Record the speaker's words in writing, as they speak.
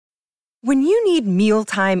When you need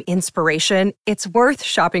mealtime inspiration, it's worth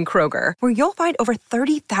shopping Kroger, where you'll find over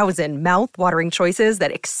 30,000 mouth-watering choices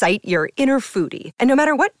that excite your inner foodie. And no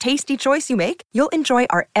matter what tasty choice you make, you'll enjoy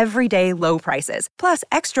our everyday low prices, plus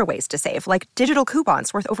extra ways to save, like digital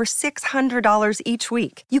coupons worth over $600 each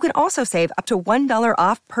week. You can also save up to $1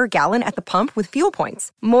 off per gallon at the pump with fuel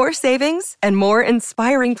points. More savings and more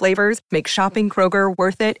inspiring flavors make shopping Kroger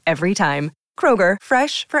worth it every time. Kroger,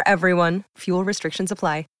 fresh for everyone. Fuel restrictions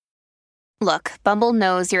apply. Look, Bumble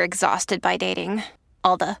knows you're exhausted by dating.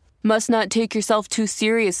 All the, must not take yourself too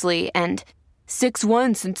seriously, and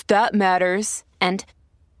 6'1" since that matters, and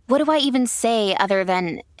what do I even say other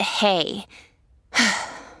than, hey?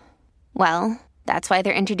 Well, that's why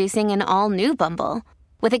they're introducing an all-new Bumble,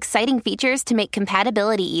 with exciting features to make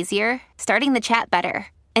compatibility easier, starting the chat better,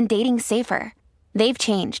 and dating safer. They've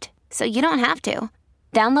changed, so you don't have to.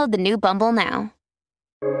 Download the new Bumble now.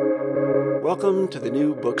 Welcome to the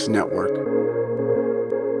New Books Network.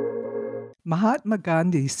 Mahatma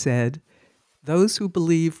Gandhi said, "Those who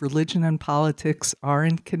believe religion and politics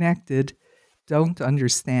aren't connected don't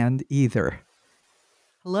understand either."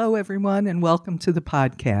 Hello, everyone, and welcome to the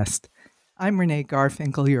podcast. I'm Renee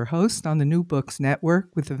Garfinkel, your host on the New Books Network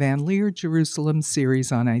with the Van Leer Jerusalem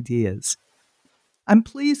series on ideas. I'm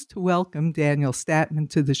pleased to welcome Daniel Statman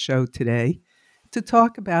to the show today to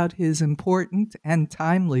talk about his important and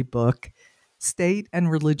timely book, State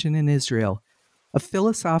and Religion in Israel, a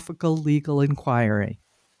philosophical legal inquiry.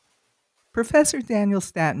 Professor Daniel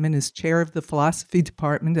Statman is chair of the philosophy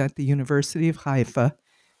department at the University of Haifa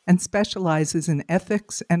and specializes in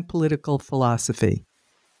ethics and political philosophy.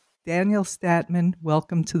 Daniel Statman,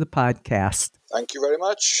 welcome to the podcast. Thank you very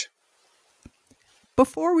much.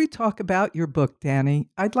 Before we talk about your book, Danny,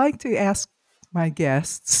 I'd like to ask my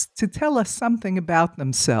guests to tell us something about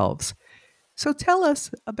themselves. So tell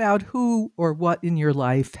us about who or what in your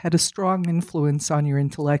life had a strong influence on your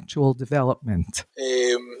intellectual development.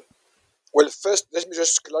 Well, first, let me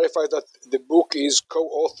just clarify that the book is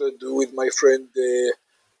co-authored with my friend,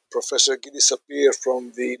 Professor Gidi Sapir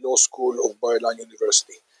from the Law School of Bar-Ilan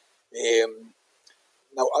University.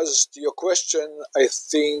 Now, as to your question, I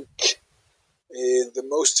think the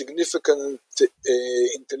most significant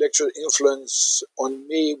intellectual influence on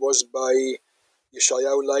me was by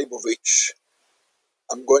Yeshayahu Leibovich.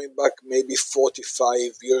 I'm going back maybe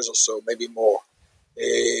 45 years or so, maybe more.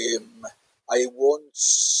 I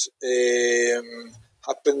once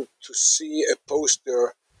happened to see a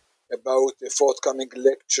poster about a forthcoming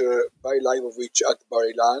lecture by Leibovich at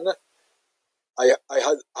Bar-Ilan. I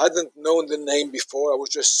hadn't known the name before. I was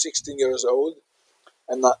just 16 years old.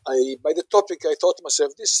 And by the topic, I thought to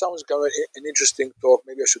myself, this sounds kind of an interesting talk.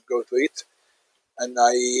 Maybe I should go to it. And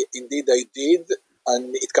I did.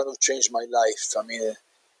 And it kind of changed my life. I mean,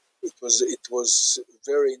 it was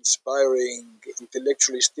very inspiring,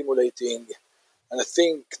 intellectually stimulating, and I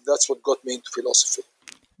think that's what got me into philosophy.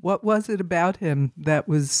 What was it about him that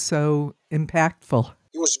was so impactful?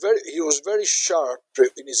 He was very sharp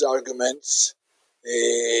in his arguments,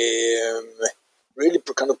 really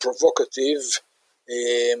kind of provocative.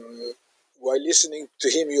 While listening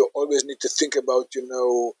to him, you always need to think about,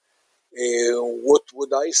 what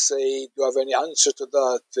would I say? Do I have any answer to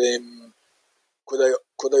that?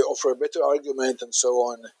 Could I offer a better argument, and so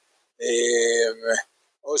on?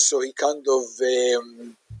 Also, he kind of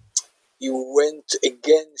he went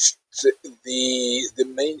against the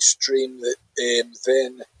mainstream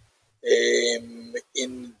then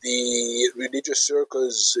in the religious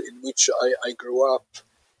circles in which I grew up.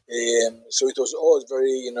 So it was always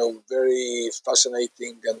very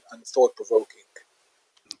fascinating and thought-provoking.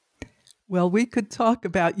 Well, we could talk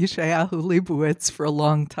about Yeshayahu Leibowitz for a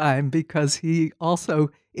long time because he also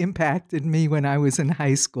impacted me when I was in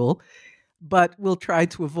high school. But we'll try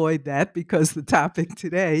to avoid that because the topic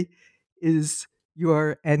today is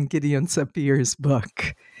your and Gideon Sapir's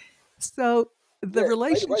book. So the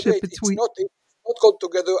relationship between... It's not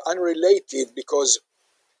altogether unrelated because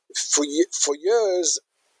for years,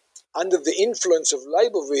 under the influence of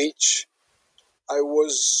Leibovich, I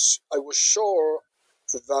was sure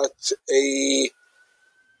that a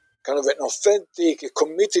kind of an authentic, a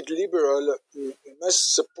committed liberal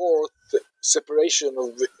must support separation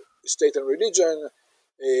of state and religion,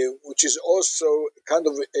 which is also kind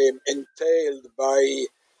of entailed by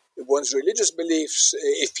one's religious beliefs.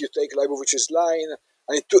 If you take Leibovich's line,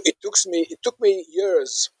 and it took me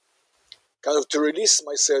years, kind of to release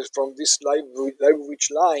myself from this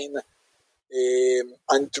Leibovich line,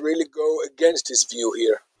 and to really go against his view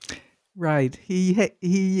here. Right.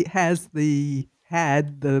 He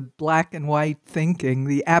had the black and white thinking,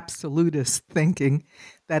 the absolutist thinking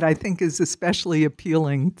that I think is especially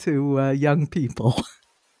appealing to young people.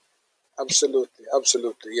 Absolutely,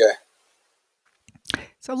 yeah.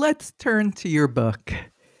 So let's turn to your book.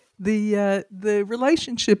 The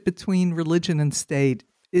relationship between religion and state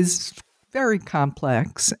is very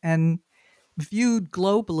complex, and viewed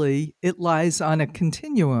globally, it lies on a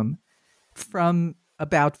continuum from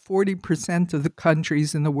about 40% of the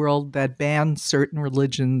countries in the world that ban certain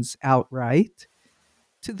religions outright,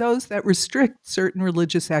 to those that restrict certain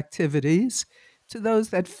religious activities, to those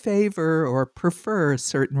that favor or prefer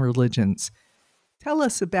certain religions. Tell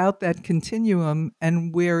us about that continuum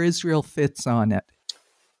and where Israel fits on it.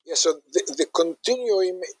 Yeah, so the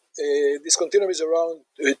continuum, this continuum is around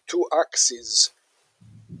two axes.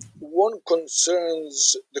 One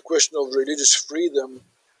concerns the question of religious freedom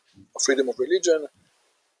of religion,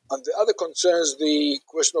 and the other concerns the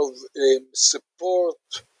question of support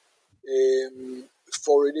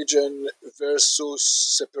for religion versus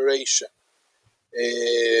separation.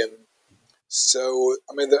 So,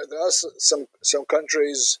 I mean, there are some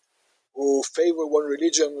countries who favor one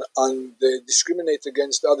religion and they discriminate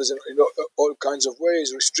against others in all kinds of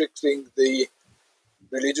ways, restricting the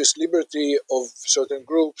religious liberty of certain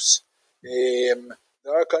groups.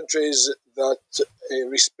 There are countries that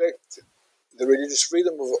respect the religious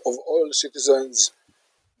freedom of all citizens,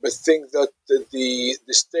 but think that the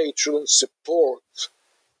state shouldn't support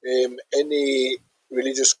any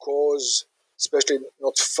religious cause, especially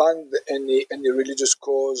not fund any religious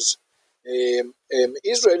cause.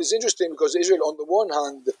 Israel is interesting because Israel, on the one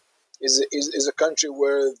hand, is a country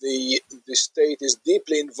where the state is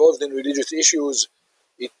deeply involved in religious issues.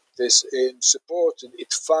 It supports,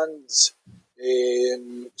 it funds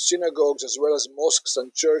synagogues as well as mosques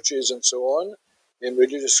and churches and so on, and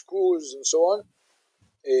religious schools and so on.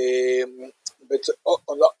 But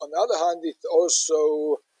on the other hand, it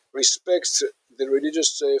also respects the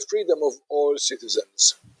religious freedom of all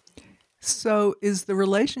citizens. So is the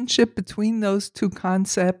relationship between those two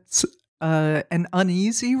concepts an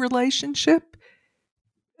uneasy relationship?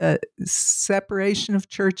 Separation of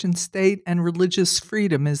church and state and religious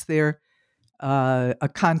freedom, is there a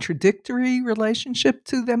contradictory relationship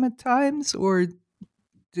to them at times, or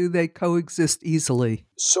do they coexist easily?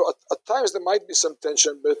 So at times there might be some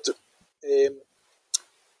tension, but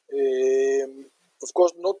of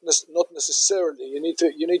course not necessarily. You need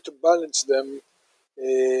to balance them.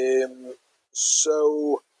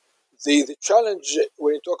 So the challenge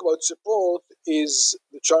when you talk about support is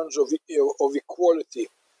the challenge of equality.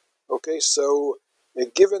 Okay, so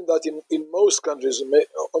given that in most countries,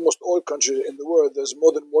 almost all countries in the world, there's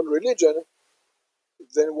more than one religion,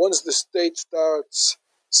 then once the state starts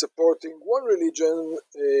supporting one religion,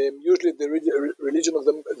 usually the religion of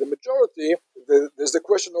the majority, there's the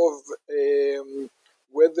question of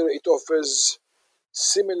whether it offers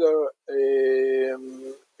similar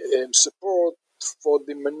support for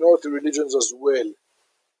the minority religions as well.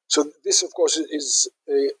 So this, of course, is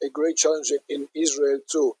a great challenge in Israel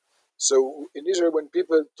too. So in Israel, when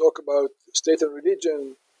people talk about state and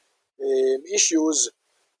religion issues,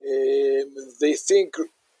 they think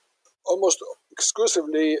almost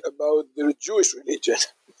exclusively about the Jewish religion.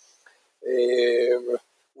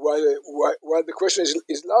 While the question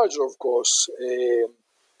is larger, of course,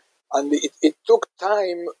 and it took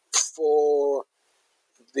time for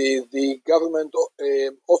the government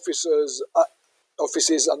offices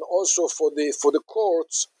and also for the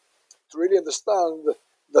courts to really understand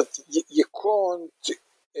that you can't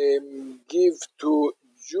give to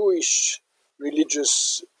Jewish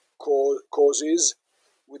religious causes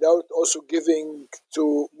without also giving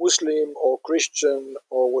to Muslim or Christian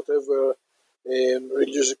or whatever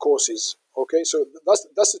religious causes. Okay, so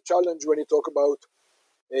that's the challenge when you talk about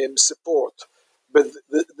support. But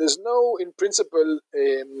there's no, in principle,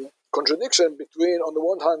 contradiction between, on the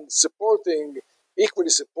one hand, equally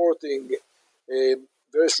supporting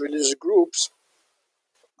various religious groups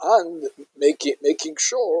and making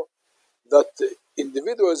sure that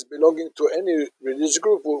individuals belonging to any religious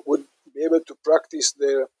group would be able to practice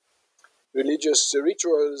their religious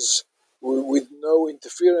rituals with no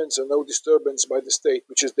interference and no disturbance by the state,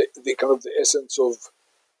 which is the kind of the essence of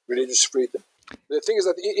religious freedom. The thing is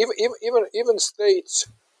that even states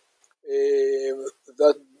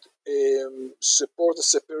that support a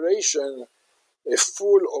separation, a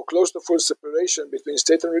full or close to full separation between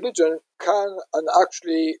state and religion, can and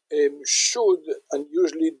actually should and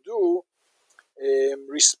usually do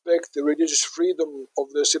respect the religious freedom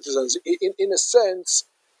of their citizens. In a sense,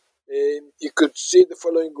 you could see the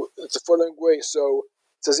following way. So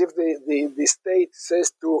it's as if the state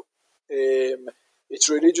says to its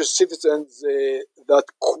religious citizens that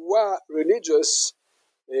qua religious,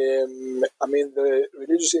 the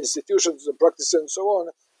religious institutions and practices and so on,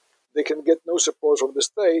 they can get no support from the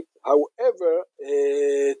state. However,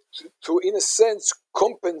 to in a sense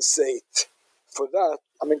compensate for that,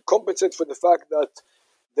 compensate for the fact that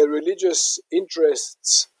the religious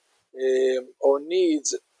interests or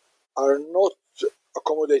needs are not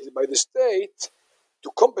accommodated by the state, to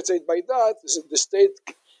compensate by that, the state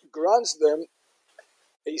grants them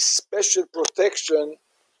a special protection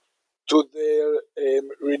to their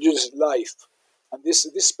religious life. And this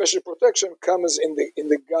special protection comes in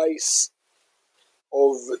the guise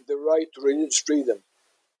of the right to religious freedom.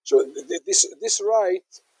 So this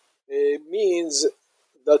right means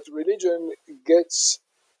that religion gets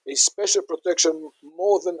a special protection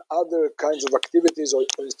more than other kinds of activities or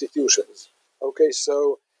institutions. Okay,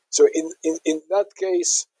 so in that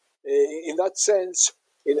case, in that sense,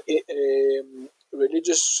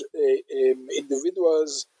 religious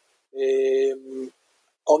individuals,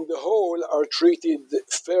 on the whole, are treated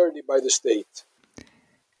fairly by the state.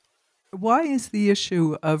 Why is the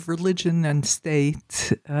issue of religion and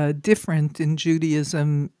state different in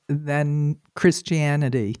Judaism than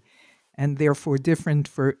Christianity, and therefore different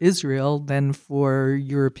for Israel than for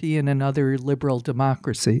European and other liberal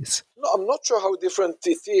democracies? No, I'm not sure how different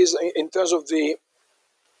it is in terms of the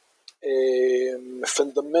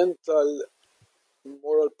fundamental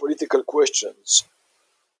moral political questions.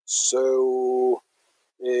 So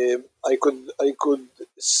I could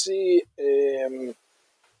see a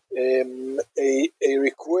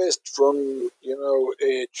request from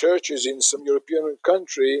churches in some European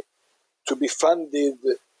country to be funded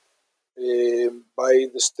by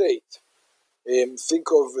the state.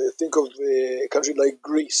 Think of a country like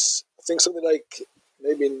Greece. I think something like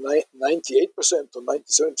maybe 98% or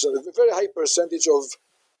 97%, a very high percentage of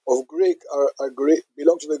Greek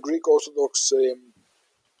belong to the Greek Orthodox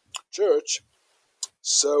Church.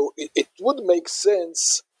 So it would make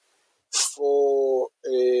sense for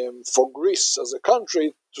Greece as a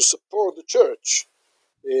country to support the church.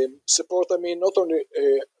 Support, not only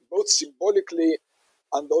both symbolically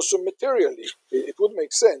and also materially. It would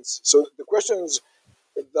make sense. So the questions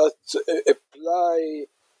that apply,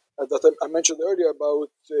 that I mentioned earlier about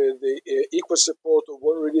the equal support of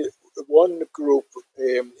one group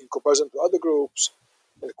in comparison to other groups,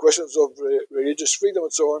 and questions of religious freedom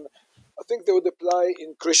and so on, I think they would apply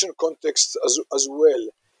in Christian context as well.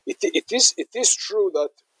 It is true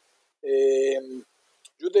that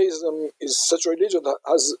Judaism is such a religion that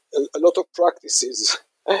has a lot of practices.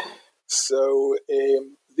 So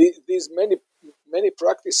these many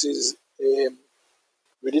practices,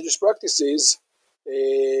 religious practices,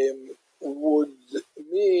 would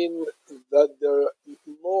mean that there are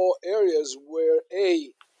more areas where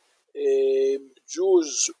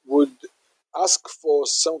Jews would ask for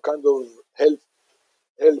some kind of help,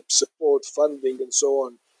 support, funding, and so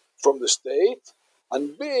on from the state,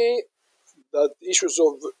 and B, that issues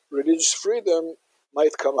of religious freedom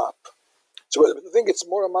might come up. So I think it's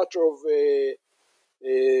more a matter of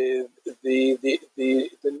the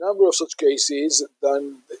number of such cases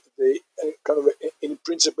than the kind of in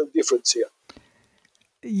principle difference here.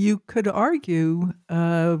 You could argue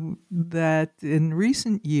that in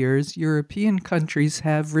recent years, European countries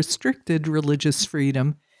have restricted religious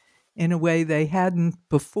freedom in a way they hadn't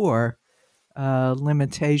before.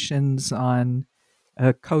 Limitations on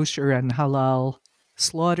kosher and halal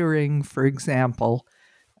slaughtering, for example,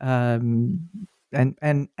 and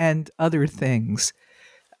other things.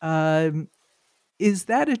 Is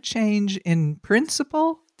that a change in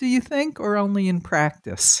principle, do you think, or only in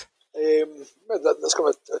practice? That's kind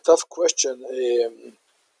of a tough question.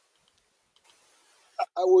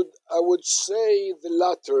 I would say the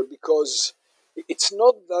latter, because it's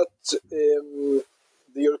not that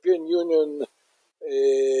the European Union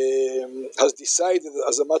has decided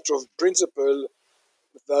as a matter of principle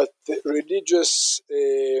that religious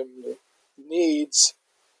needs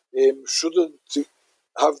shouldn't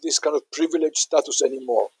have this kind of privileged status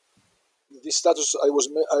anymore. This status I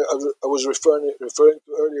was referring to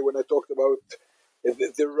earlier when I talked about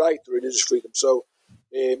the right to religious freedom. So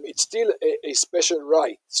it's still a special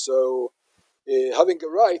right. So having a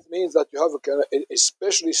right means that you have a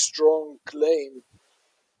especially strong claim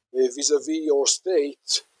vis-a-vis your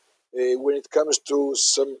state when it comes to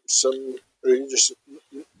some religious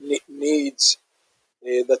needs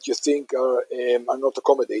that you think are not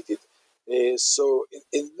accommodated. So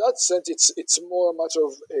in that sense, it's more a matter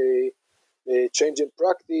of a change in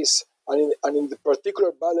practice and in the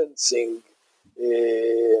particular balancing.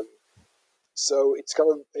 So it's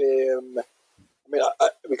kind of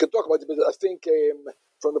we can talk about it, but I think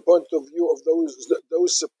from the point of view of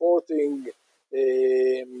those supporting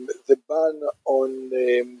the ban on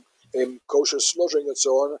kosher slaughtering and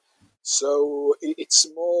so on. So it's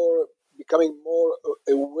more becoming more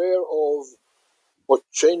aware of or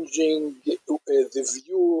changing the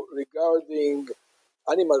view regarding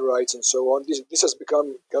animal rights and so on. This has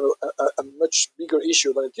become kind of a much bigger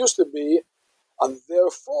issue than it used to be, and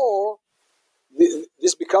therefore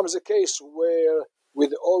this becomes a case where,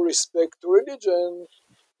 with all respect to religion,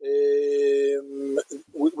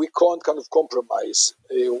 we can't kind of compromise.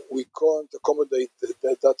 We can't accommodate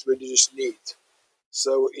that religious need.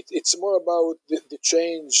 So it's more about the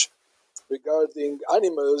change regarding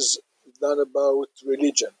animals than about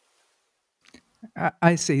religion.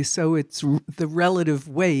 I see. So it's the relative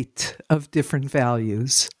weight of different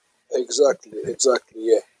values. Exactly,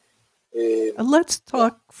 yeah. Let's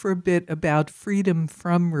talk for a bit about freedom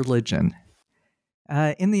from religion.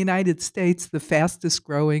 In the United States, the fastest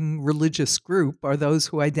growing religious group are those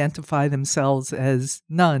who identify themselves as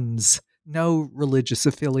nones, no religious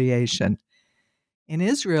affiliation. In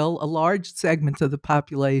Israel, a large segment of the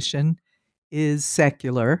population is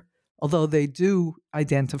secular, although they do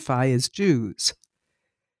identify as Jews.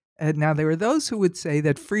 Now, there are those who would say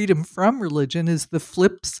that freedom from religion is the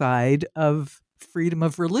flip side of freedom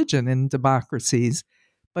of religion in democracies,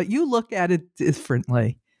 but you look at it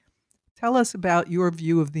differently. Tell us about your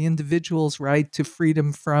view of the individual's right to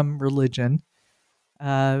freedom from religion.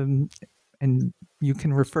 And you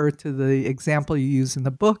can refer to the example you use in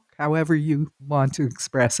the book, however you want to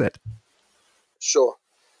express it. Sure.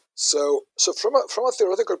 So from a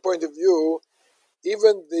theoretical point of view,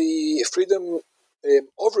 even the freedom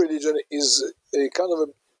of religion is kind of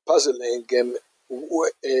puzzling.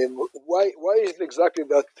 Why is it exactly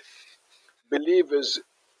that religious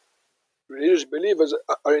believers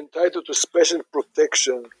are entitled to special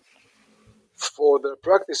protection for their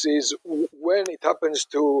practices when it happens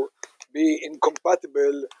to be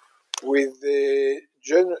incompatible with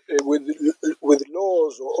with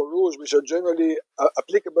laws or rules which are generally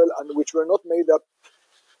applicable and which were not made up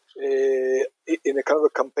in a kind of a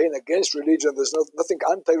campaign against religion? There's nothing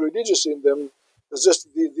anti-religious in them. There's just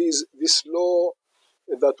this law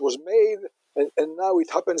that was made, and now it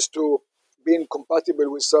happens to be incompatible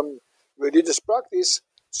with some religious practice.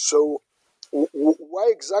 So why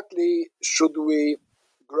exactly should we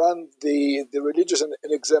grant the religious an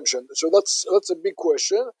exemption? So that's a big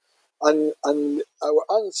question, and our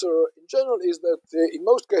answer in general is that in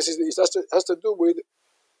most cases it has to do with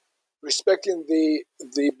respecting the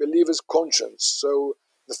believer's conscience. So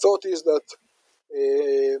the thought is that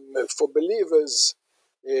for believers,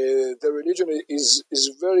 the religion is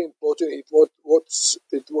very important.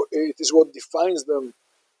 It is what defines them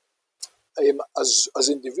as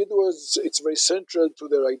individuals. It's very central to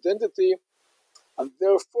their identity, and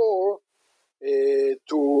therefore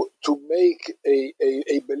to make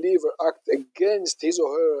a believer act against his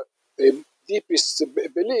or her deepest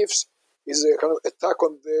beliefs is a kind of attack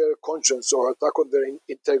on their conscience or attack on their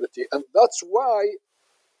integrity, and that's why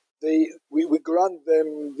we grant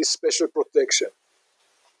them this special protection.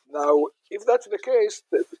 Now, if that's the case,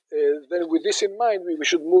 then with this in mind, we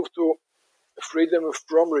should move to freedom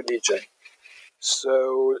from religion.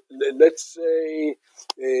 So let's say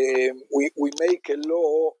we make a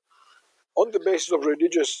law on the basis of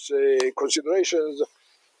religious considerations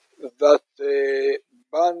that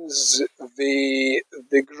bans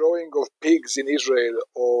the growing of pigs in Israel,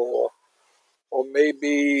 or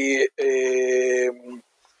maybe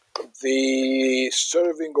the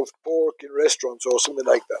serving of pork in restaurants or something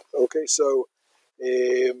like that. Okay, so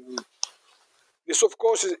this, of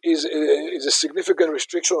course, is a significant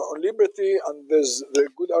restriction on liberty, and there are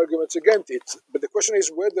good arguments against it. But the question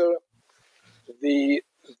is whether the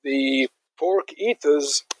pork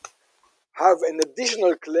eaters have an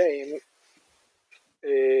additional claim,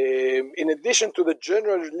 in addition to the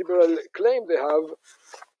general liberal claim they have,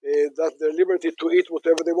 that their liberty to eat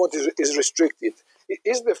whatever they want is restricted. It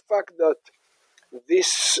is the fact that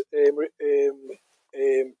this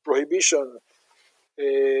prohibition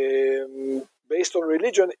based on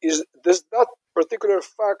religion, does that particular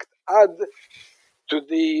fact add to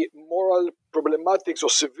the moral problematics or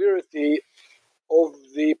severity of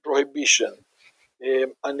the prohibition?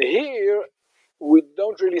 And here we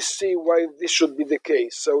don't really see why this should be the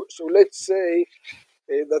case. So let's say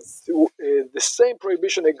that the same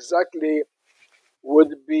prohibition exactly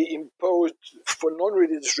would be imposed for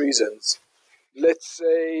non-religious reasons. Let's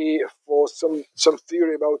say for some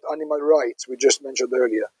theory about animal rights we just mentioned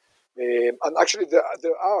earlier. And actually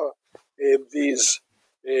there are these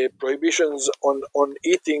prohibitions on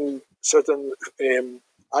eating certain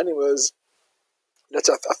animals.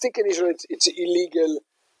 I think in Israel it's illegal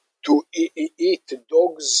to eat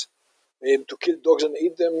dogs, to kill dogs and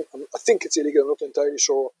eat them. I think it's illegal, I'm not entirely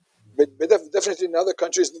sure. But definitely in other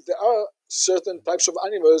countries, there are certain types of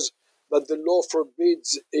animals that the law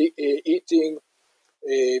forbids eating,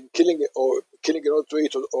 killing in order to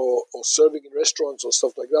eat, or serving in restaurants or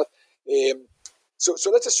stuff like that.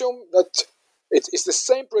 So let's assume that it's the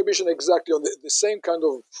same prohibition exactly on the same kind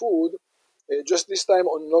of food, just this time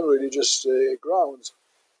on non-religious grounds.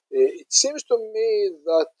 It seems to me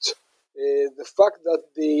that the fact that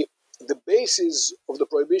the basis of the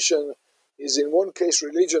prohibition is in one case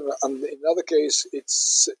religion and in another case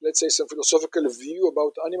it's, let's say, some philosophical view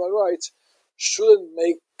about animal rights, shouldn't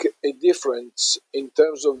make a difference in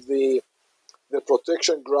terms of the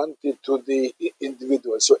protection granted to the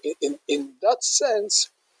individual. So in that sense,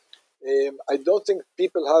 I don't think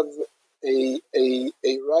people have a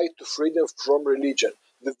right to freedom from religion.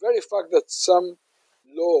 The very fact that some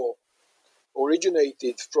law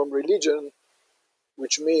originated from religion,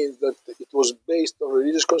 which means that it was based on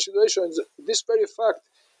religious considerations, this very fact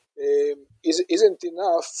isn't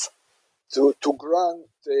enough to grant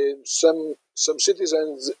some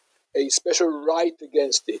citizens a special right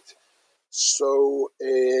against it. So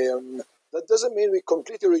that doesn't mean we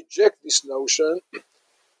completely reject this notion.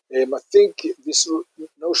 I think this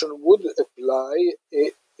notion would apply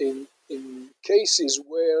in cases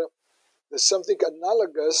where there's something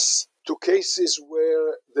analogous to cases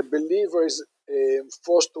where the believer is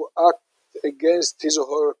forced to act against his or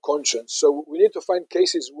her conscience. So we need to find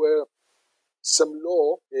cases where some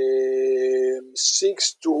law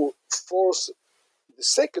seeks to force the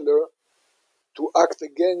secular to act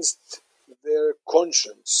against their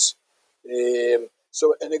conscience.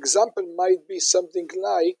 So an example might be something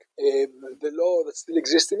like the law that still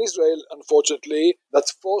exists in Israel, unfortunately, that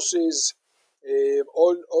forces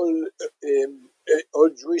all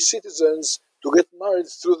Jewish citizens to get married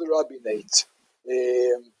through the rabbinate.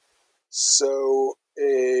 So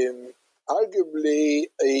arguably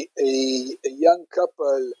a young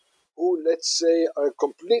couple who, let's say, are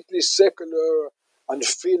completely secular and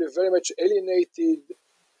feel very much alienated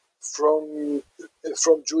from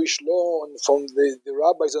Jewish law and from the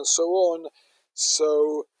rabbis and so on,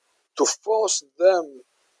 so to force them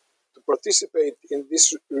to participate in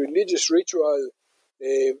this religious ritual,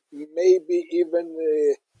 maybe even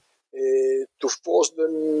to force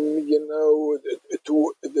them,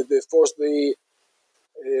 to force the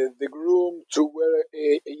groom to wear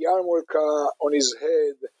a yarmulke on his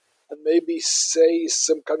head, and maybe say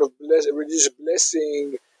some kind of religious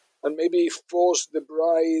blessing, and maybe force the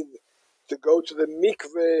bride to go to the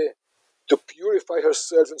mikveh to purify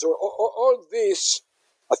herself, and so on. All this,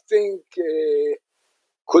 I think,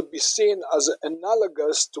 could be seen as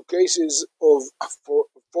analogous to cases of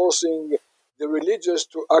forcing the religious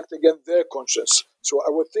to act against their conscience. So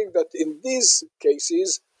I would think that in these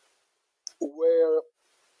cases, where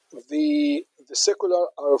the secular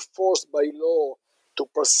are forced by law to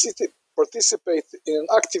participate in an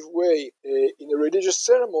active way in a religious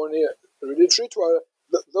ceremony, a religious ritual,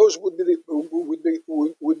 those would be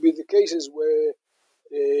the cases where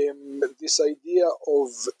this idea of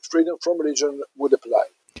freedom from religion would apply.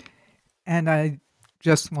 And I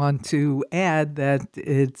just want to add that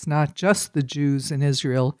it's not just the Jews in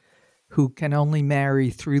Israel who can only marry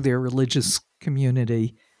through their religious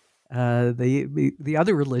community. The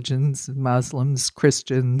other religions, Muslims,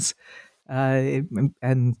 Christians,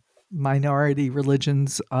 and minority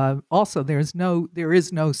religions, also there is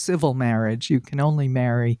no civil marriage. You can only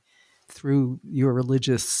marry through your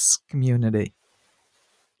religious community.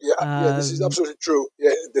 Yeah, this is absolutely true.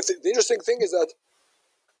 Yeah, the interesting thing is that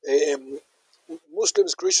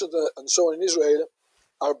Muslims, Christians, and so on in Israel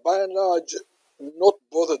are by and large not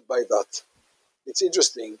bothered by that. It's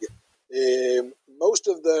interesting. Most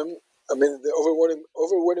of them, I mean, the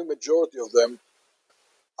overwhelming majority of them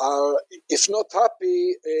are, if not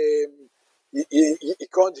happy, you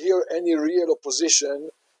can't hear any real opposition.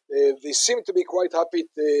 They seem to be quite happy.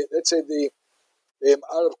 Let's say the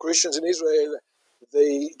Arab Christians in Israel,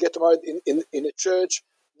 they get married in a church.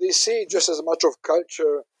 They see it just as a matter of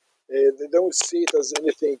culture. They don't see it as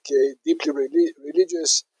anything deeply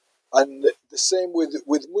religious. And the same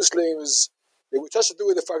with Muslims, which has to do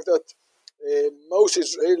with the fact that most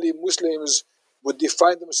Israeli Muslims would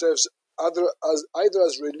define themselves either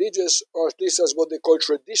as religious or at least as what they call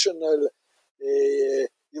traditional. You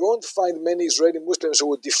won't find many Israeli Muslims who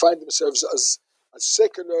would define themselves as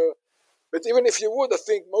secular. But even if you would, I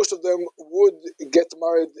think most of them would get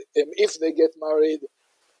married, if they get married,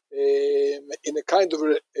 in a kind of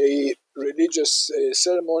a religious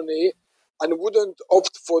ceremony, and wouldn't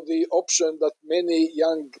opt for the option that many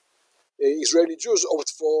young Israeli Jews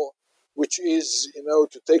opt for, which is,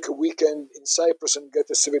 to take a weekend in Cyprus and get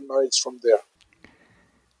a civil marriage from there.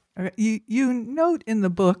 You note in the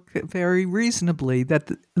book very reasonably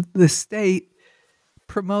that the state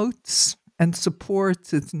promotes and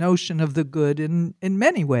supports its notion of the good in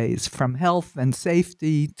many ways, from health and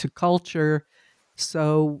safety to culture.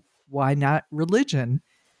 So why not religion?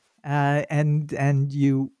 And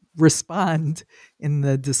you respond in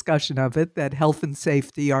the discussion of it that health and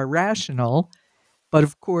safety are rational. But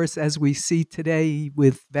of course, as we see today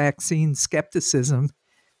with vaccine skepticism,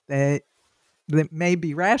 that may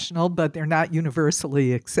be rational, but they're not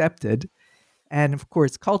universally accepted. And of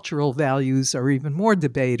course, cultural values are even more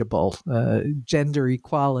debatable. Gender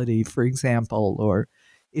equality, for example, or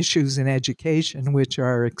issues in education, which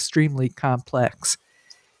are extremely complex.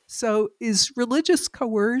 So is religious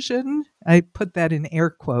coercion, I put that in air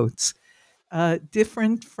quotes,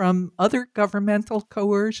 different from other governmental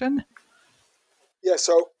coercion? Yeah,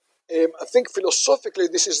 so I think philosophically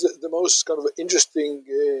this is the most kind of interesting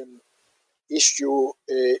issue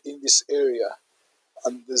in this area,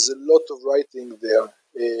 and there's a lot of writing there.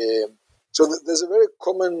 So there's a very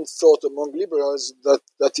common thought among liberals that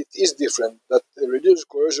it is different, that religious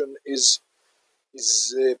coercion is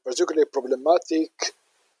particularly problematic,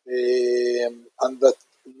 and that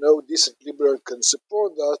no decent liberal can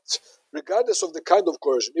support that, regardless of the kind of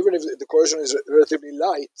coercion. Even if the coercion is relatively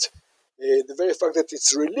light, the very fact that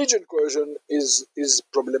it's religion coercion is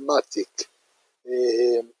problematic.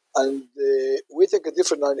 And we take a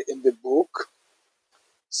different line in the book.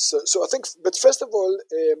 So I think, but first of all,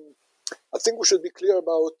 I think we should be clear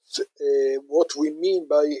about what we mean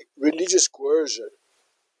by religious coercion,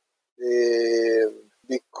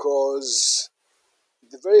 because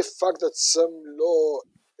the very fact that some law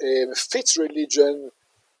fits religion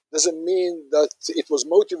doesn't mean that it was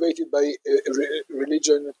motivated by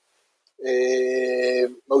religion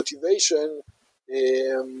motivation,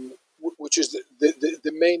 which is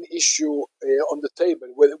the main issue on the table,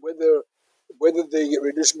 whether the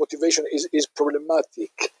religious motivation is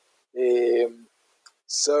problematic. I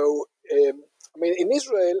mean, in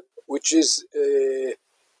Israel, which is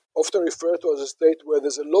often referred to as a state where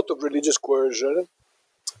there's a lot of religious coercion,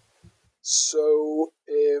 so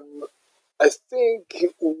I think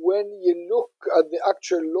when you look at the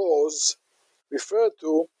actual laws referred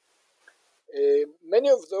to, many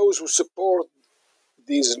of those who support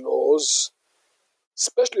these laws,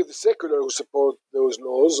 especially the secular who support those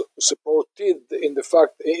laws, supported in the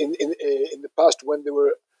fact in the past when they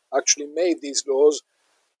were actually made these laws,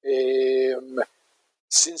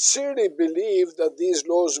 sincerely believed that these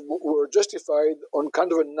laws were justified on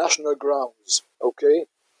kind of a national grounds. Okay,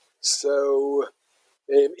 so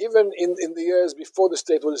even in the years before the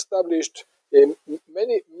state was established,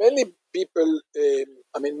 many people,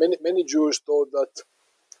 many Jews thought that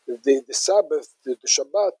the Sabbath, the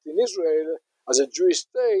Shabbat in Israel, as a Jewish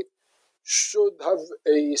state, should have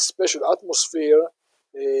a special atmosphere,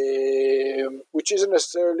 which isn't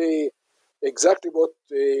necessarily exactly what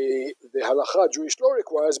the halakha, Jewish law,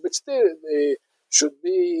 requires, but still should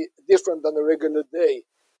be different than a regular day.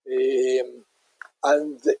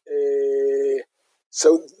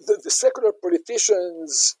 So the secular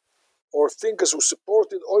politicians or thinkers who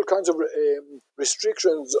supported all kinds of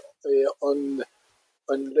restrictions on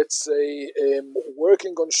let's say,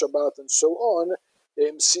 working on Shabbat and so on,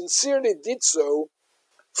 sincerely did so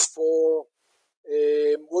for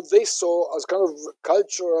what they saw as kind of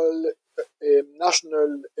cultural,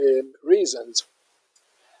 national reasons.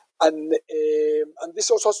 And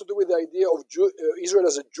this also has to do with the idea of Israel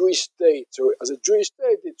as a Jewish state. So as a Jewish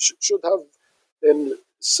state, it should have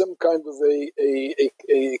some kind of a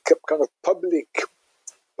kind of public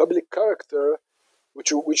character,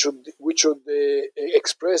 which should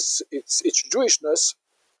express its Jewishness,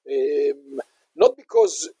 not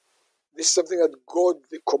because this is something that God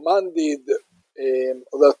commanded,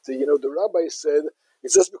 or that the rabbi said.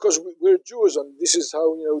 It's just because we're Jews and this is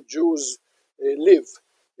how Jews live.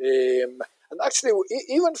 And actually,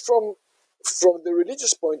 even from the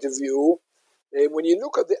religious point of view, when you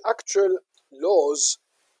look at the actual laws,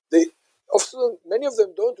 often many of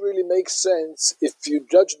them don't really make sense if you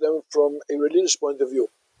judge them from a religious point of view.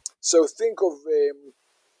 So think of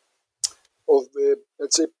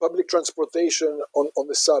let's say public transportation on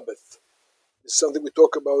the Sabbath. It's something we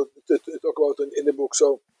talk about in the book.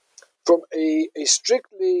 So from a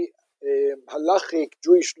strictly halachic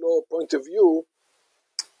Jewish law point of view,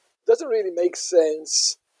 it doesn't really make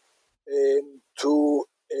sense to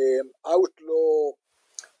outlaw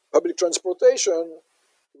public transportation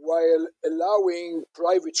while allowing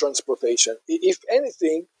private transportation. If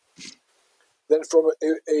anything, then from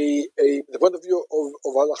the point of view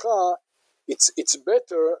of halacha, it's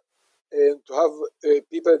better to have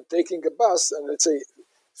people taking a bus, and let's say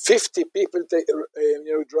 50 people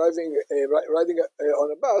driving riding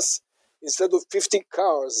on a bus instead of 50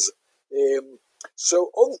 cars.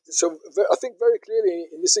 So I think very clearly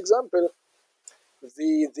in this example,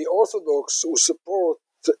 the Orthodox who support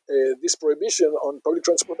this prohibition on public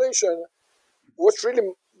transportation, what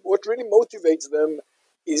really motivates them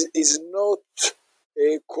is not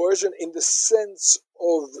coercion in the sense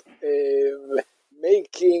of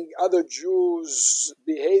making other Jews'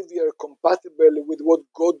 behavior compatible with what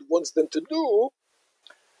God wants them to do,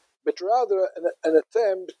 but rather an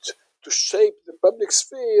attempt to shape the public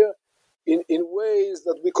sphere in ways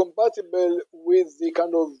that be compatible with the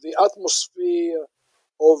kind of the atmosphere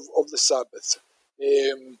of the Sabbath.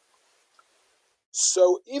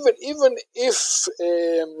 So even if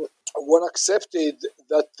one accepted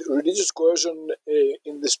that religious coercion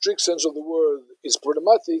in the strict sense of the word is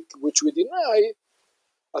problematic, which we deny,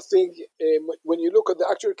 I think when you look at the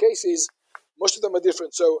actual cases, most of them are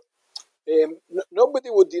different. So nobody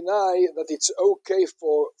would deny that it's okay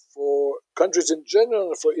for countries in general,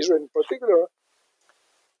 and for Israel in particular,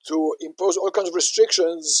 to impose all kinds of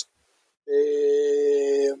restrictions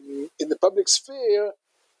in the public sphere,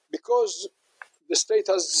 because the state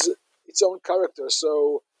has its own character.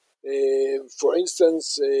 So, for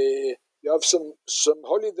instance, you have some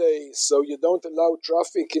holidays, so you don't allow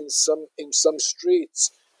traffic in some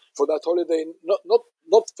streets for that holiday, not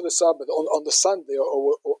for the Sabbath, on the Sunday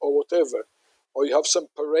or whatever. Or you have some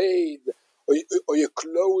parade, or you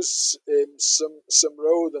close some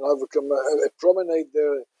road and have a promenade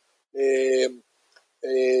there,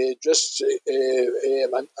 just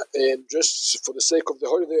for the sake of the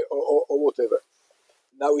holiday or whatever.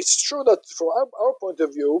 Now, it's true that from our point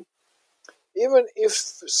of view, even if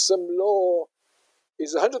some law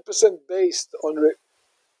is 100% based on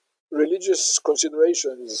religious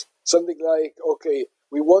considerations, something like, okay,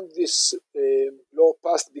 we want this law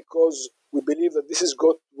passed because we believe that this is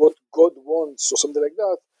what God wants, or something like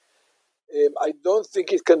that, I don't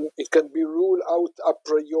think it can be ruled out a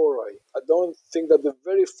priori. I don't think that the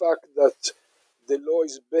very fact that the law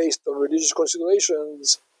is based on religious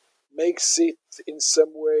considerations makes it in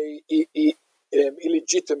some way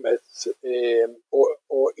illegitimate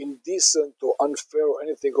or indecent or unfair or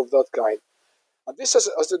anything of that kind. And this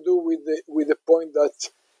has to do with the point that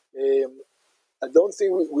I don't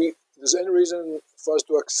think there's any reason for us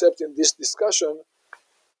to accept in this discussion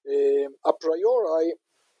a priori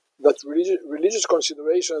that religious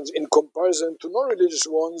considerations in comparison to non-religious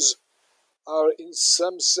ones are in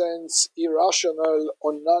some sense irrational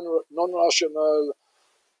or non-rational,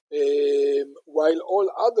 while all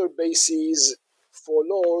other bases for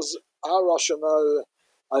laws are rational,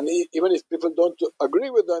 and even if people don't agree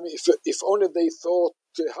with them, if only they thought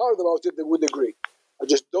hard about it, they would agree. I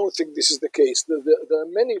just don't think this is the case. There are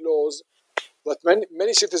many laws that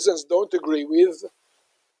many citizens don't agree with,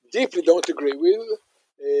 deeply don't agree with,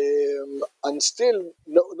 and still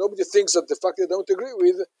nobody thinks that the fact they don't agree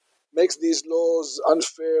with makes these laws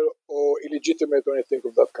unfair or illegitimate or anything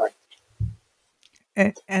of that kind.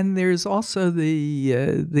 And there's also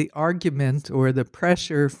the argument or the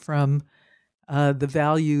pressure from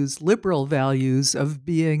the liberal values of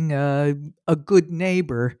being a good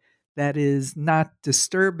neighbor that is not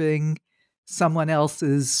disturbing someone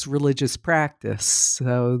else's religious practice.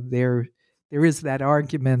 So there is that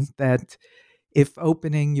argument that if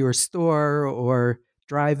opening your store or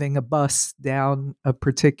driving a bus down a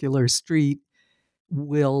particular street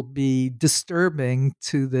will be disturbing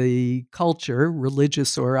to the culture,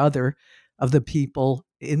 religious or other, of the people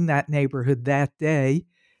in that neighborhood that day,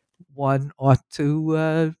 one ought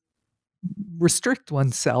to restrict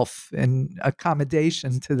oneself in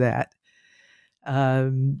accommodation to that.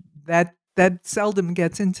 That seldom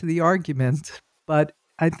gets into the argument, but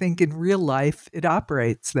I think in real life it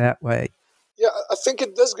operates that way. Yeah, I think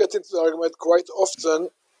it does get into the argument quite often,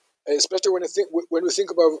 especially when we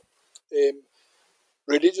think about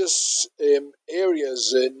religious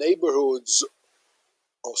areas, neighborhoods,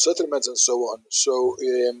 or settlements, and so on.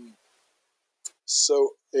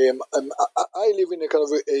 I live in a kind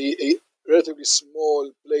of a relatively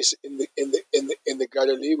small place in the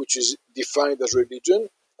Galilee, which is defined as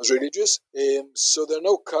religious. So there are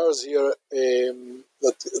no cars here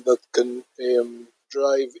that can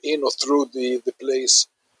drive in or through the place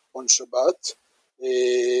on Shabbat.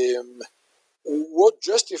 What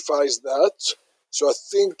justifies that? So I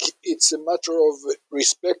think it's a matter of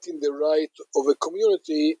respecting the right of a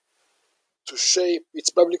community to shape its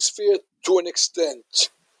public sphere to an extent.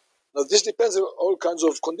 Now, this depends on all kinds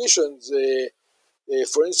of conditions.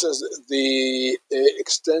 for instance, the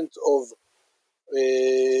extent of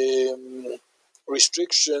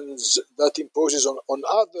restrictions that imposes on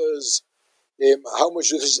others, how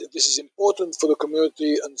much this is important for the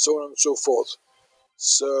community, and so on and so forth.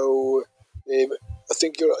 So I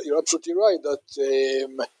think you're absolutely right that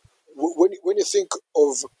when you think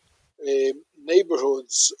of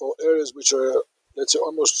neighborhoods or areas which are, let's say,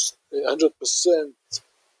 almost 100%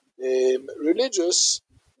 religious,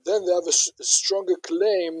 then they have a stronger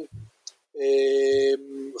claim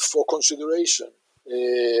for consideration.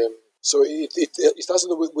 So it has to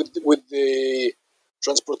do with the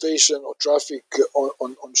transportation or traffic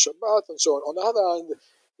on Shabbat and so on. On the other hand,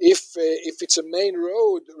 if it's a main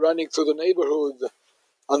road running through the neighborhood,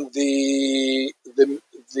 and the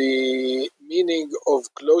meaning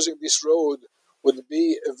of closing this road would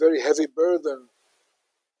be a very heavy burden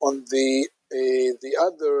on the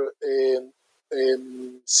other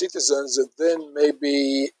citizens, then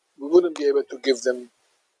maybe we wouldn't be able to give them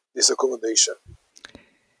this accommodation.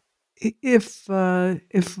 If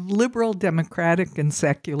liberal, democratic, and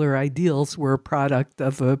secular ideals were a product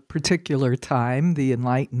of a particular time, the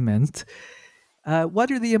Enlightenment, what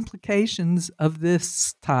are the implications of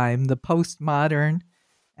this time, the postmodern,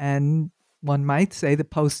 and one might say the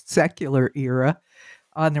post-secular era,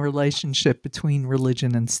 on the relationship between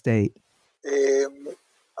religion and state?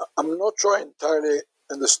 I'm not sure I entirely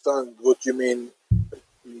understand what you mean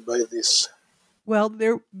by this. Well,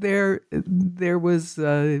 there was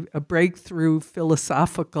a breakthrough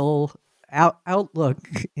philosophical outlook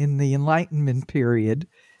in the Enlightenment period,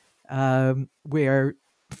 from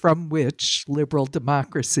which liberal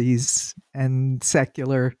democracies and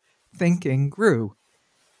secular thinking grew.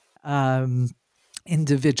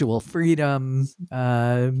 Individual freedom,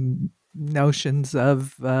 notions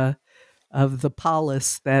of the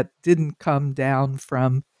polis that didn't come down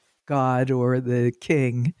from God or the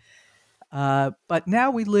king. But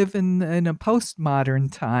now we live in a postmodern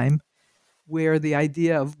time where the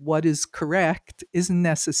idea of what is correct isn't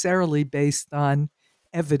necessarily based on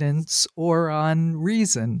evidence or on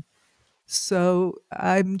reason. So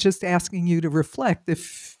I'm just asking you to reflect,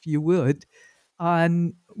 if you would,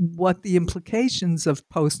 on what the implications of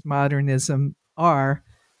postmodernism are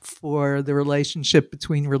for the relationship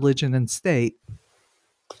between religion and state.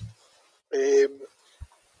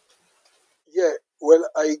 Yeah, well,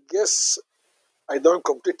 I guess I don't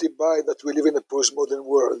completely buy that we live in a postmodern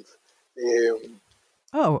world.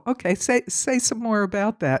 Oh, okay. Say some more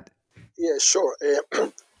about that. Yeah, sure.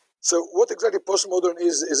 So, what exactly postmodern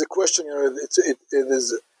is a question.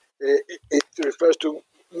 It refers to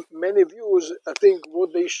many views. I think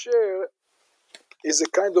what they share is a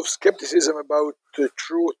kind of skepticism about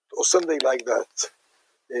truth or something like that.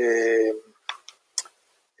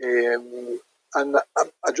 And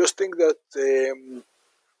I just think that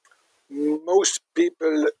most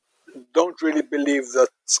people don't really believe that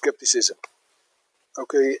skepticism.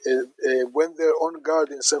 Okay, when they're on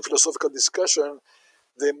guard in some philosophical discussion,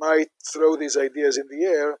 they might throw these ideas in the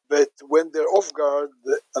air, but when they're off guard,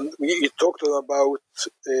 and we talk to them about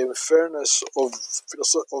fairness of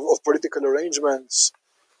political arrangements,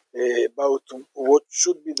 about what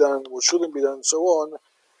should be done, what shouldn't be done, and so on,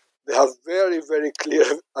 they have very, very clear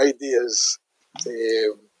ideas.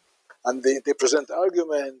 And they present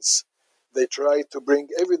arguments, they try to bring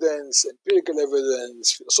evidence, empirical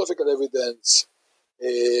evidence, philosophical evidence.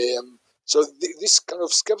 So this kind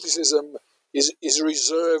of skepticism is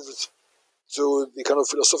reserved to the kind of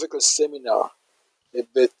philosophical seminar,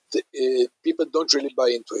 but people don't really buy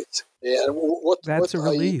into it. And That's a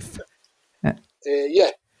relief.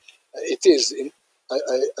 Yeah, it is.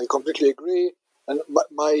 I completely agree. And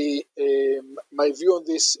my view on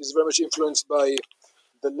this is very much influenced by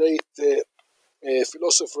the late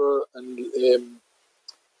philosopher and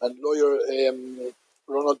lawyer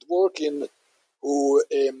Ronald Dworkin, who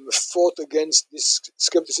fought against this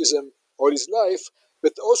skepticism all his life,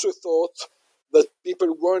 but also thought that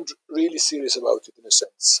people weren't really serious about it in a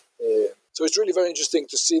sense. So it's really very interesting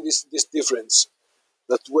to see this difference.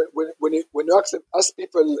 That when you ask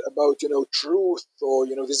people about truth or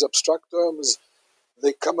these abstract terms,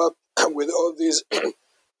 they come up with all these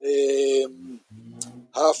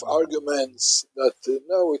half arguments that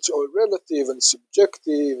no, it's all relative and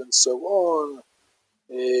subjective and so on.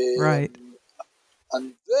 Right.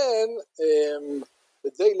 And then a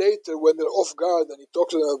day later, when they're off guard and you talk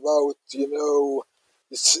to them about, you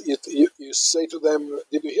say to them,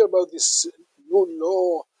 did you hear about this new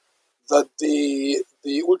law that the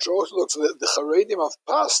ultra-Orthodox, the Haredim have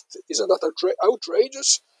passed? Isn't that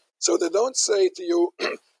outrageous? So they don't say to you,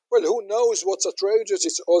 well, who knows what's outrageous?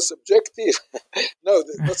 It's all subjective. No,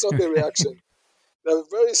 that's not the reaction. They have a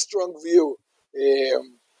very strong view.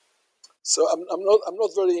 So I'm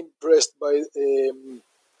not very impressed by the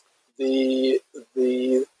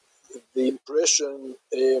the the impression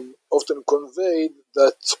often conveyed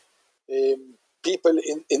that people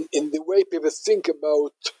in the way people think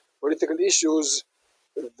about political issues,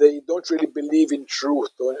 they don't really believe in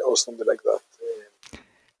truth or something like that.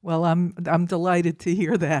 Well, I'm delighted to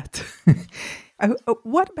hear that.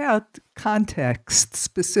 What about context,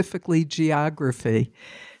 specifically geography?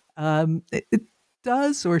 It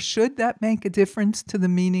does or should that make a difference to the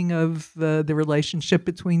meaning of the relationship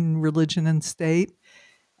between religion and state?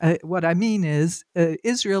 What I mean is,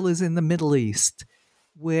 Israel is in the Middle East,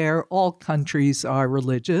 where all countries are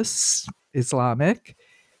religious, Islamic,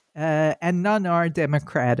 and none are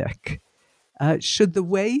democratic. Should the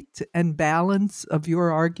weight and balance of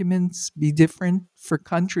your arguments be different for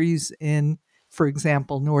countries in, for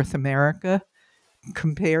example, North America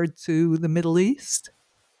compared to the Middle East?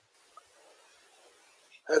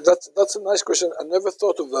 That's a nice question. I never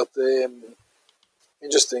thought of that.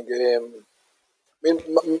 Interesting. I mean,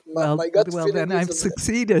 my gut feeling then is I've that,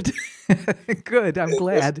 succeeded. Good, I'm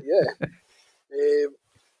glad. yeah.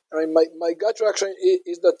 I mean, my gut reaction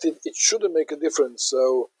is that it shouldn't make a difference.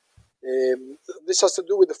 So this has to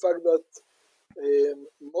do with the fact that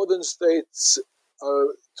modern states are,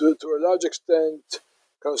 to a large extent,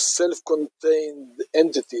 kind of self-contained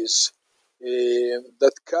entities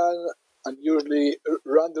that can and usually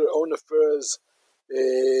run their own affairs,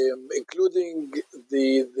 including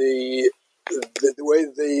the way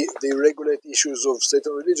they regulate issues of state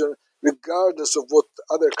and religion, regardless of what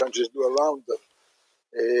other countries do around them.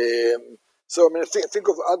 So, I mean, think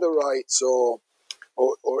of other rights or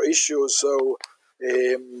issues. So,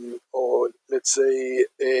 or let's say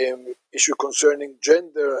issue concerning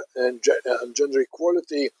gender and gender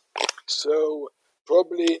equality. So,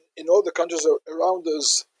 probably in all the countries around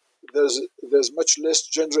us, there's much less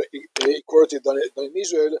gender equality than in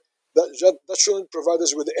Israel. That shouldn't provide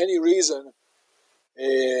us with any reason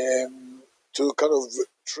to kind of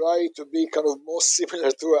try to be kind of more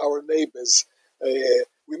similar to our neighbors.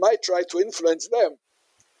 We might try to influence them,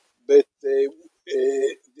 but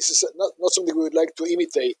this is not something we would like to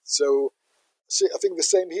imitate. So I think the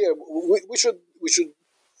same here.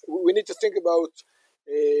 We need to think about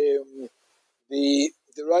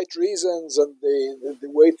the right reasons and the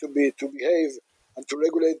way to behave and to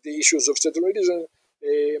regulate the issues of state and religion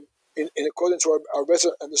in accordance to our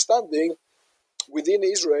better understanding within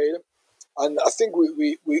Israel. And I think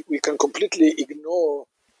we can completely ignore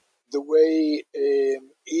the way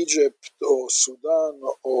Egypt or Sudan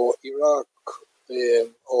or Iraq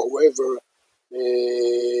or whoever,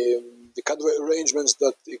 the kind of arrangements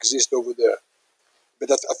that exist over there.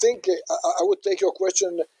 But I think I would take your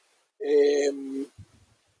question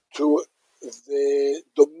to the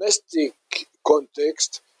domestic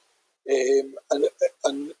context, and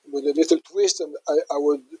with a little twist, and I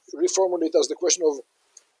would reformulate as the question of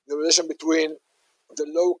the relation between the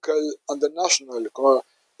local and the national.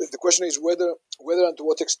 The question is whether and to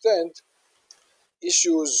what extent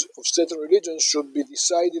issues of state and religion should be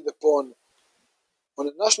decided upon on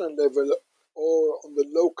a national level or on the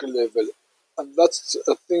local level. And that's,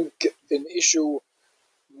 I think, an issue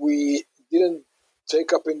we didn't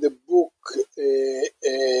take up in the book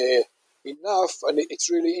enough, and it's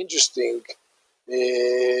really interesting.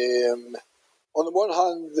 On the one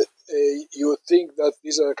hand, you would think that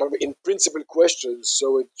these are kind of in principle questions,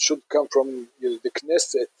 so it should come from the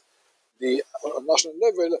Knesset, on national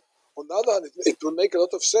level. On the other hand, it would make a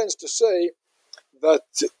lot of sense to say that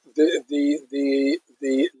the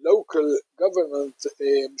local government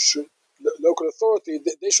local authority,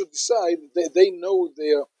 they should decide. They know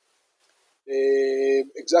their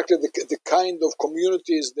exactly the kind of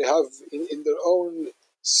communities they have in their own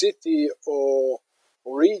city or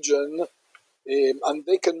region, and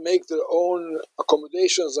they can make their own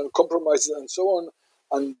accommodations and compromises and so on,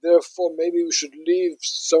 and therefore maybe we should leave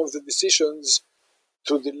some of the decisions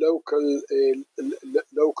to the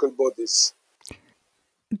local bodies.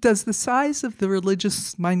 Does the size of the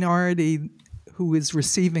religious minority who is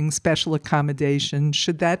receiving special accommodation,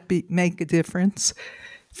 should that make a difference?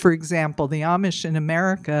 For example, the Amish in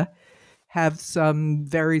America have some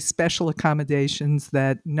very special accommodations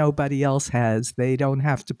that nobody else has. They don't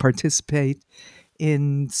have to participate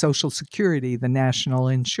in Social Security, the national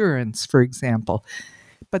insurance, for example.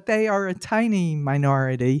 But they are a tiny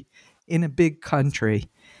minority in a big country.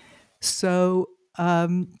 So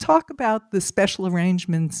talk about the special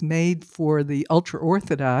arrangements made for the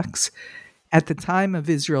ultra-Orthodox at the time of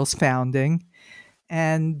Israel's founding,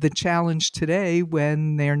 and the challenge today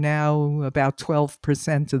when they're now about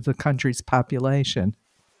 12% of the country's population.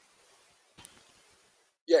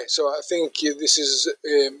 Yeah, so I think this is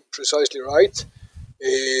precisely right.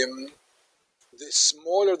 The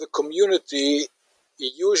smaller the community,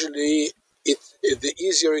 usually the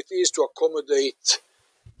easier it is to accommodate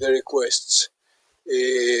the requests.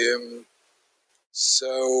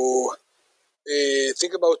 So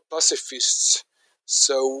think about pacifists.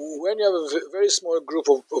 So when you have a very small group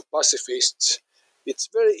of pacifists, it's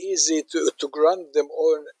very easy to grant them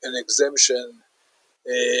all an exemption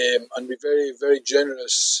and be very, very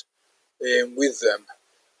generous with them.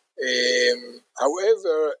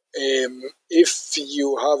 However, if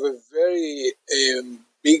you have a very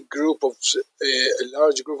big group of a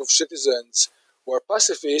large group of citizens who are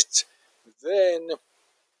pacifists, then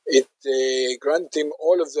granting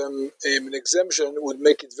all of them an exemption would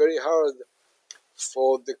make it very hard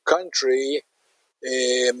for the country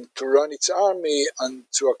to run its army and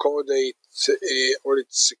to accommodate all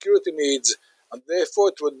its security needs, and therefore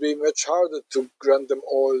it would be much harder to grant them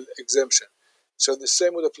all exemption. So the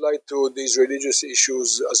same would apply to these religious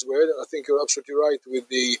issues as well. And I think you're absolutely right with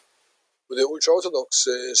the ultra-Orthodox.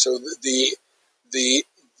 So the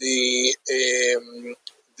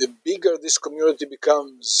bigger this community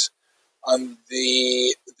becomes, and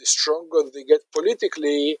the stronger they get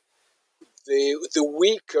politically, the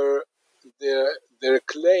weaker their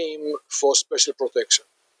claim for special protection.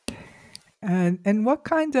 And what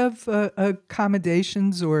kind of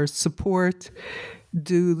accommodations or support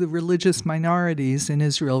do the religious minorities in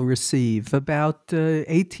Israel receive? About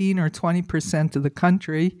 18 or 20% of the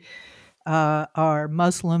country are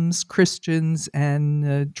Muslims, Christians,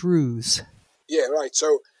 and Druze. Yeah, right.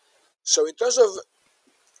 So in terms of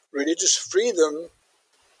religious freedom,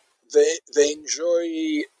 they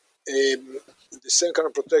enjoy the same kind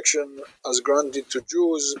of protection as granted to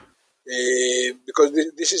Jews, because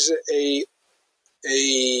this is a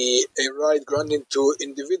right granted to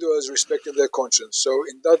individuals respecting their conscience. So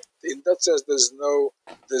in that sense, there's no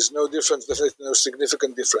difference, definitely no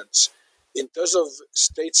significant difference. In terms of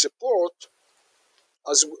state support,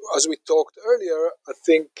 as we talked earlier, I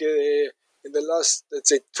think in the last, let's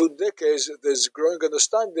say, 2 decades, there's growing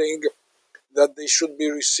understanding that they should be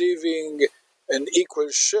receiving an equal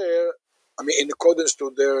share, in accordance to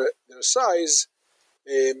their size,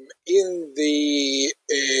 in the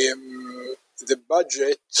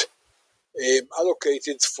budget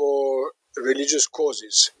allocated for religious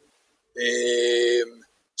causes.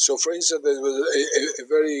 So, for instance, there was a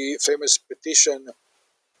very famous petition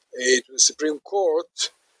to the Supreme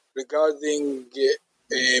Court regarding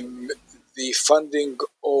the funding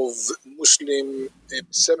of Muslim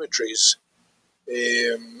cemeteries.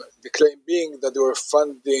 The claim being that they were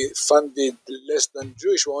funded less than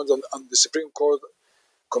Jewish ones, and the Supreme Court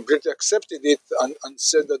completely accepted it and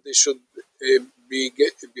said that they should be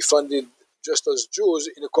funded just as Jews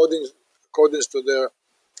in accordance to their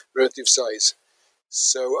relative size.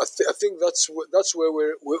 So I think that's where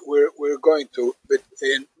we're going to. But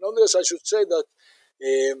nonetheless, I should say that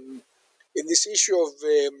in this issue of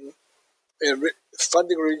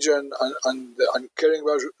funding religion and caring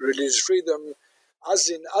about religious freedom, as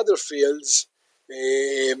in other fields,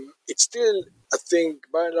 it's still, I think,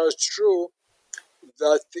 by and large true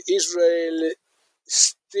that Israel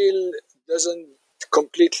still doesn't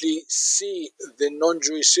completely see the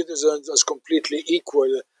non-Jewish citizens as completely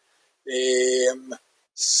equal.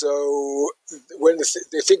 So when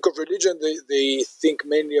they think of religion, they think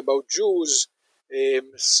mainly about Jews.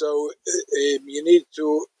 So you need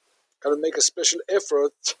to kind of make a special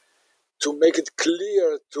effort to make it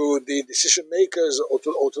clear to the decision makers or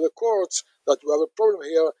to the courts that we have a problem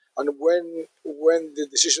here. And when the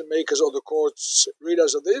decision makers or the courts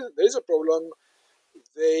realize that there is a problem,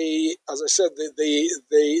 they, as I said,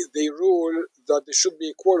 they rule that there should be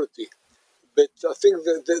equality. But I think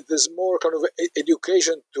that there's more kind of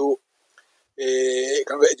education to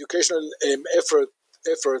kind of educational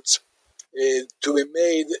efforts to be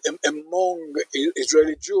made among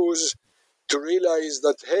Israeli Jews to realize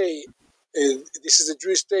that, hey, this is a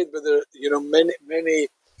Jewish state, but there are many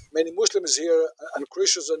Muslims here and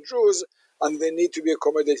Christians and Jews, and they need to be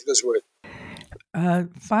accommodated as well.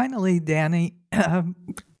 Finally, Danny,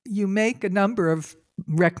 you make a number of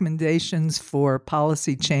recommendations for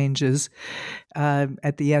policy changes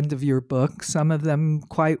at the end of your book, some of them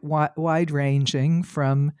quite wide-ranging,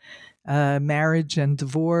 from marriage and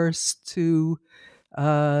divorce to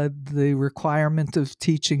the requirement of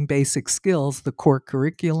teaching basic skills, the core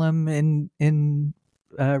curriculum in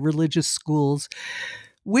religious schools.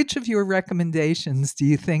 which of your recommendations do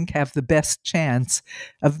you think have the best chance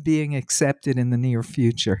of being accepted in the near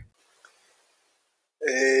future?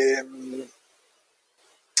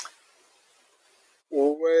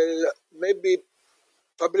 Well, maybe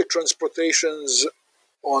public transportations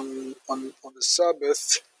on the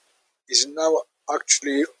Sabbath is now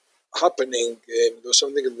actually happening. There was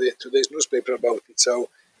something in today's newspaper about it. So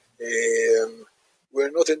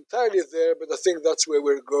we're not entirely there, but I think that's where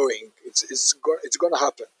we're going. It's going to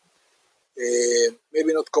happen.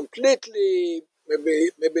 Maybe not completely,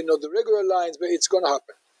 maybe not the regular lines, but it's going to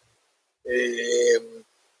happen.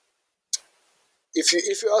 If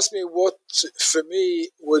you ask me what for me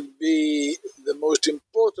would be the most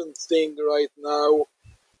important thing right now,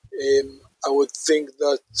 I would think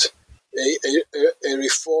that a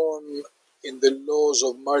reform in the laws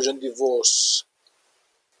of marriage and divorce.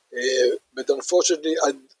 But unfortunately,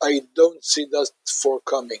 I don't see that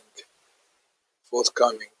forthcoming. I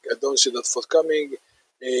don't see that forthcoming,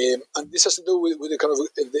 and this has to do with a kind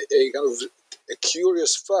of a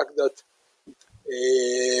curious fact that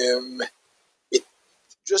it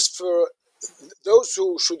just for those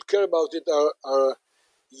who should care about it are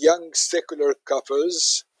young secular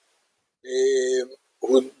couples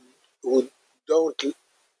who don't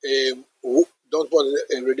want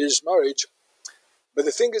a religious marriage. But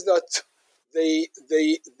the thing is that they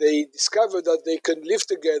discover that they can live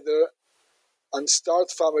together and start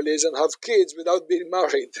families and have kids without being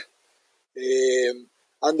married,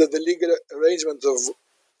 under the legal arrangement of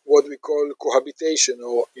what we call cohabitation,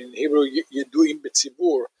 or in Hebrew, Yeduim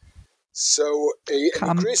Betzibur. So an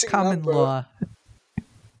increasing common number, law.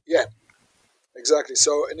 Yeah, exactly.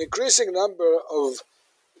 So an increasing number of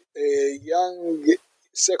young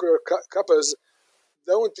secular couples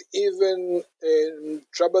don't even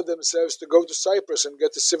trouble themselves to go to Cyprus and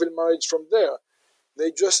get a civil marriage from there.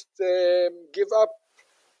 They just give up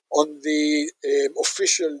on the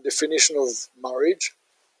official definition of marriage,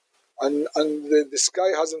 and the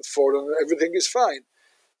sky hasn't fallen, and everything is fine.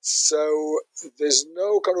 So there's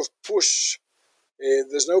no kind of push,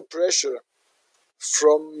 there's no pressure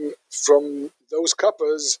from those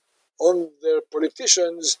couples on their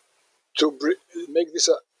politicians to make this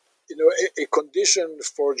a condition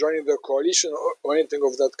for joining the coalition or anything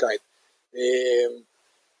of that kind.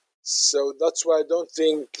 So that's why I don't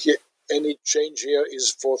think any change here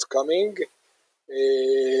is forthcoming.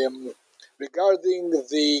 Regarding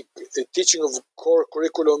the teaching of core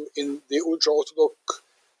curriculum in the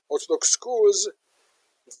ultra-Orthodox schools,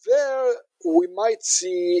 there we might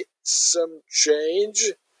see some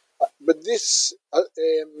change, but this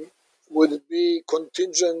would be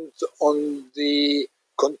contingent on the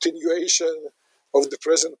continuation of the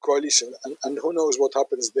present coalition, and who knows what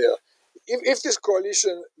happens there. If this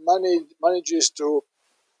coalition manages to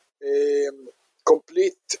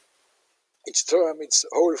complete its term, its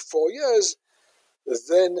whole 4 years,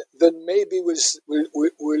 then maybe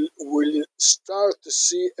we'll start to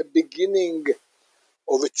see a beginning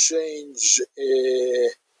of a change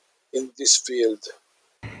in this field.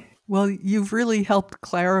 Well, you've really helped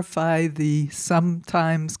clarify the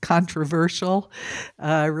sometimes controversial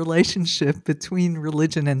relationship between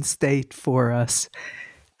religion and state for us.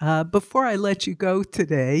 Before I let you go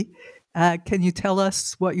today, can you tell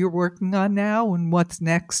us what you're working on now and what's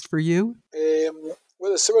next for you? Well,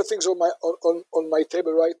 there's several things on my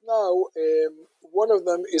table right now. One of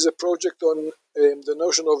them is a project on the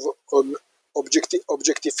notion of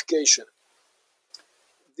objectification.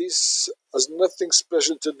 This has nothing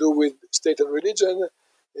special to do with state and religion.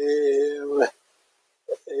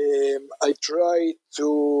 I try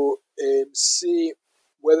to see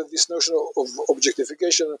whether this notion of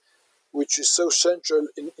objectification, which is so central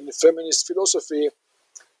in feminist philosophy,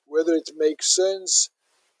 whether it makes sense,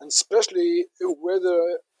 and especially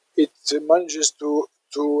whether it manages to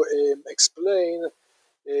explain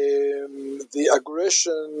the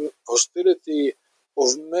aggression, hostility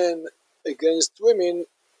of men against women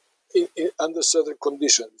under certain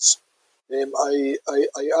conditions. I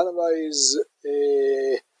analyze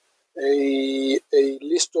a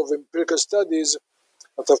list of empirical studies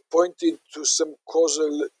that have pointed to some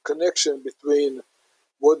causal connection between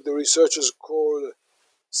what the researchers call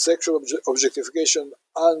sexual objectification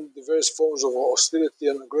and the various forms of hostility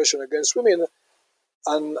and aggression against women,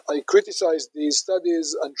 and I criticize these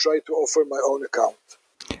studies and try to offer my own account.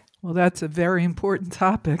 Well, that's a very important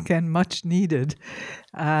topic and much needed.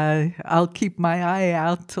 I'll keep my eye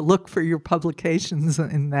out to look for your publications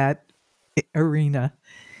in that arena.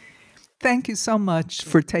 Thank you so much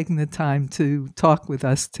for taking the time to talk with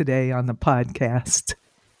us today on the podcast.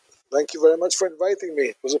 Thank you very much for inviting me.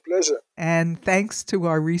 It was a pleasure. And thanks to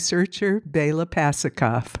our researcher, Bela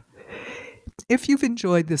Pasakoff. If you've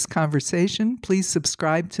enjoyed this conversation, please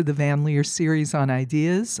subscribe to the Van Leer series on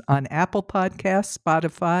ideas on Apple Podcasts,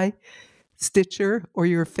 Spotify, Stitcher, or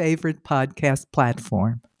your favorite podcast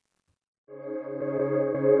platform.